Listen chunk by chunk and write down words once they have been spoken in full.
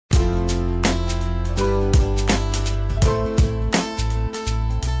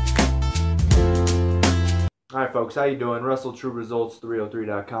Alright folks, how you doing?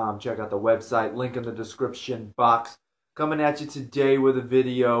 WrestleTrueResults303.com. Check out the website, link in the description box. Coming at you today with a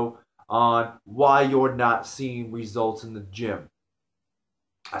video on why you're not seeing results in the gym.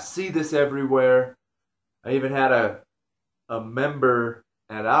 I see this everywhere. I even had a member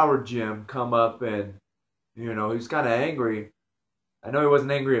at our gym come up and, he was kind of angry. I know he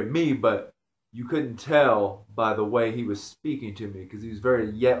wasn't angry at me, but you couldn't tell by the way he was speaking to me because he was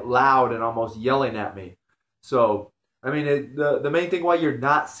very loud and almost yelling at me. So, I mean, the main thing why you're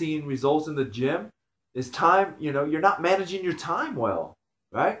not seeing results in the gym is time. You're not managing your time well,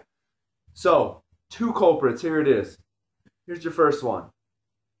 right? So, two culprits. Here it is. Here's your first one.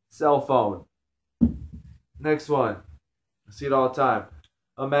 Cell phone. Next one. I see it all the time.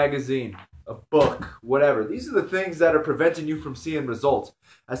 A magazine, a book, whatever. These are the things that are preventing you from seeing results.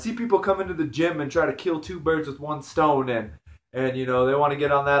 I see people come into the gym and try to kill two birds with one stone, and they want to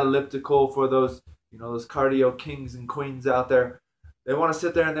get on that elliptical for those those cardio kings and queens out there. They want to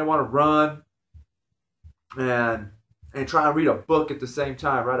sit there and they want to run and try and read a book at the same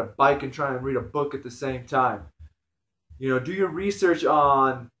time. Ride a bike and try and read a book at the same time. Do your research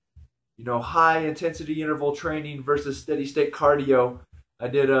on, high intensity interval training versus steady state cardio. I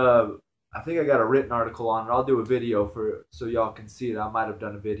think I got a written article on it. I'll do a video so y'all can see it. I might have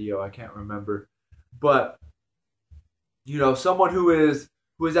done a video. I can't remember. But, someone who is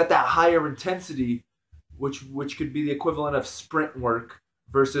at that higher intensity, which could be the equivalent of sprint work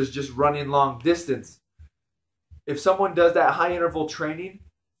versus just running long distance. If someone does that high interval training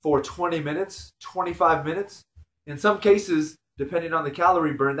for 20 minutes, 25 minutes, in some cases, depending on the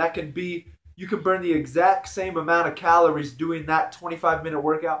calorie burn, you can burn the exact same amount of calories doing that 25-minute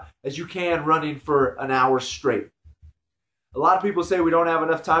workout as you can running for an hour straight. A lot of people say we don't have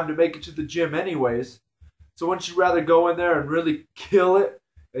enough time to make it to the gym anyways. So wouldn't you rather go in there and really kill it?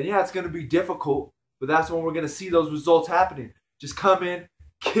 And yeah, it's going to be difficult, but that's when we're going to see those results happening. Just come in,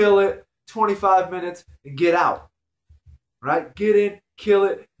 kill it, 25 minutes, and get out. Right? Get in, kill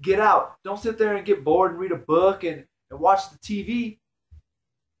it, get out. Don't sit there and get bored and read a book and watch the TV.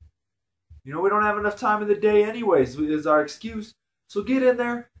 We don't have enough time in the day anyways, is our excuse. So get in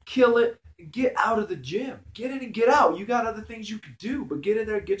there, kill it, and get out of the gym. Get in and get out. You got other things you could do, but get in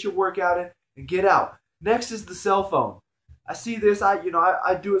there, get your workout in, and get out. Next is the cell phone. I see this, I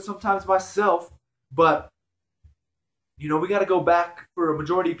do it sometimes myself, but, we got to go back, for a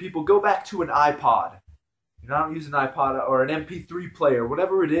majority of people, go back to an iPod. I don't use an iPod or an MP3 player,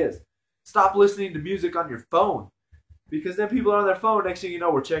 whatever it is. Stop listening to music on your phone, because then people are on their phone, next thing you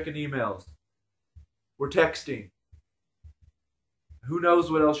know, we're checking emails. We're texting. Who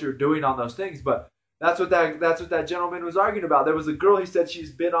knows what else you're doing on those things, but that's what that gentleman was arguing about. There was a girl, he said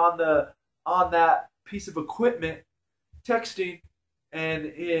she's been on that piece of equipment texting, and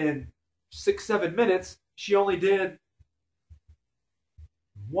in 6-7 minutes she only did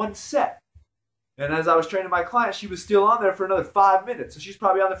one set. And as I was training my client, she was still on there for another 5 minutes. So she's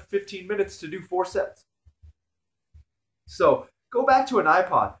probably on there for 15 minutes to do 4 sets. So go back to an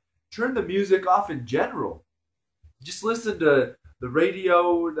iPod. Turn the music off in general. Just listen to the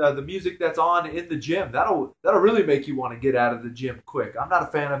radio, the music that's on in the gym. That'll really make you want to get out of the gym quick. I'm not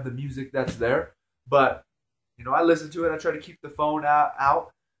a fan of the music that's there, but I listen to it. I try to keep the phone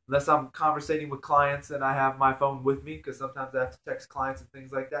out unless I'm conversating with clients and I have my phone with me, because sometimes I have to text clients and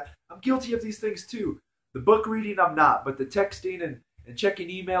things like that. I'm guilty of these things too. The book reading, I'm not, but the texting and checking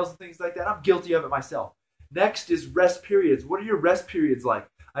emails and things like that, I'm guilty of it myself. Next is rest periods. What are your rest periods like?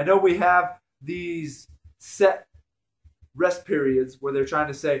 I know we have these set rest periods where they're trying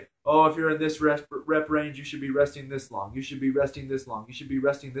to say, oh, if you're in this rep range, you should be resting this long. You should be resting this long. You should be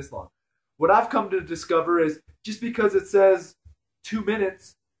resting this long. What I've come to discover is just because it says 2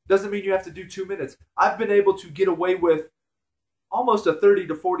 minutes doesn't mean you have to do 2 minutes. I've been able to get away with almost a 30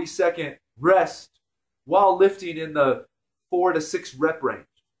 to 40 second rest while lifting in the 4 to 6 rep range.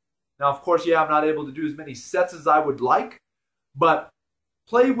 Now, of course, I'm not able to do as many sets as I would like, but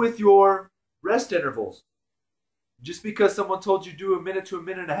play with your rest intervals. Just because someone told you do a minute to a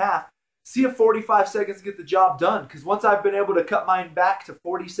minute and a half, see if 45 seconds get the job done. Because once I've been able to cut mine back to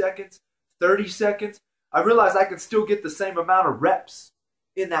 40 seconds, 30 seconds, I realize I can still get the same amount of reps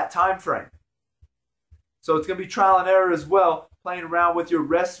in that time frame. So it's going to be trial and error as well, playing around with your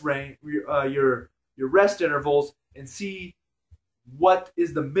rest range, your rest intervals, and see what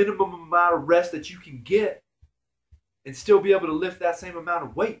is the minimum amount of rest that you can get and still be able to lift that same amount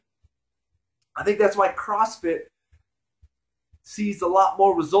of weight. I think that's why CrossFit sees a lot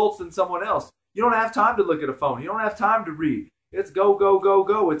more results than someone else. You don't have time to look at a phone. You don't have time to read. It's go, go, go,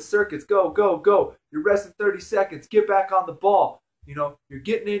 go. It's circuits. Go, go, go. You're resting 30 seconds. Get back on the ball. You're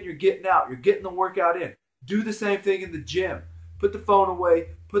getting in, you're getting out. You're getting the workout in. Do the same thing in the gym. Put the phone away,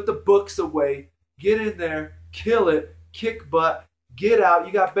 put the books away, get in there, kill it, kick butt, get out.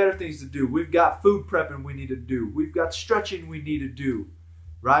 You got better things to do. We've got food prepping we need to do. We've got stretching we need to do,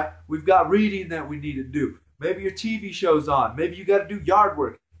 right? We've got reading that we need to do. Maybe your TV show's on. Maybe you got to do yard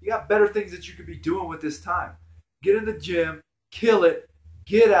work. You got better things that you could be doing with this time. Get in the gym, kill it,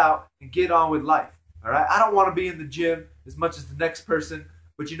 get out, and get on with life. All right? I don't want to be in the gym as much as the next person,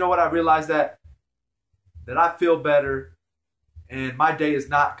 but you know what? I realize that I feel better, and my day is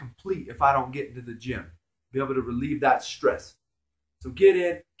not complete if I don't get into the gym. Be able to relieve that stress. So get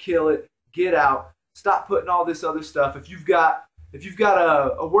in, kill it, get out. Stop putting all this other stuff. If you've got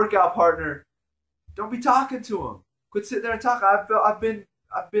a workout partner, don't be talking to them. Quit sitting there and talking.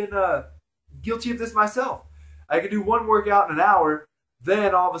 I've been guilty of this myself. I can do one workout in an hour,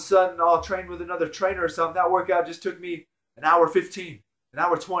 then all of a sudden I'll train with another trainer or something. That workout just took me an hour 15, an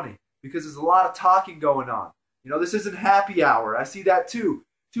hour 20, because there's a lot of talking going on. You know, this isn't happy hour. I see that too.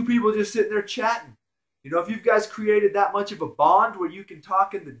 Two people just sitting there chatting. You know, if you guys created that much of a bond where you can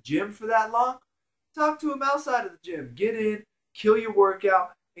talk in the gym for that long, talk to them outside of the gym. Get in, kill your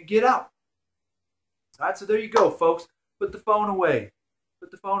workout, and get out. All right, so there you go, folks. Put the phone away. Put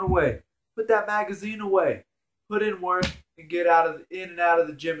the phone away. Put that magazine away. Put in work and get in and out of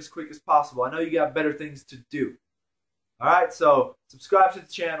the gym as quick as possible. I know you got better things to do. All right, so subscribe to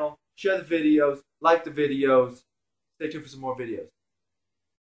the channel, share the videos, like the videos. Stay tuned for some more videos.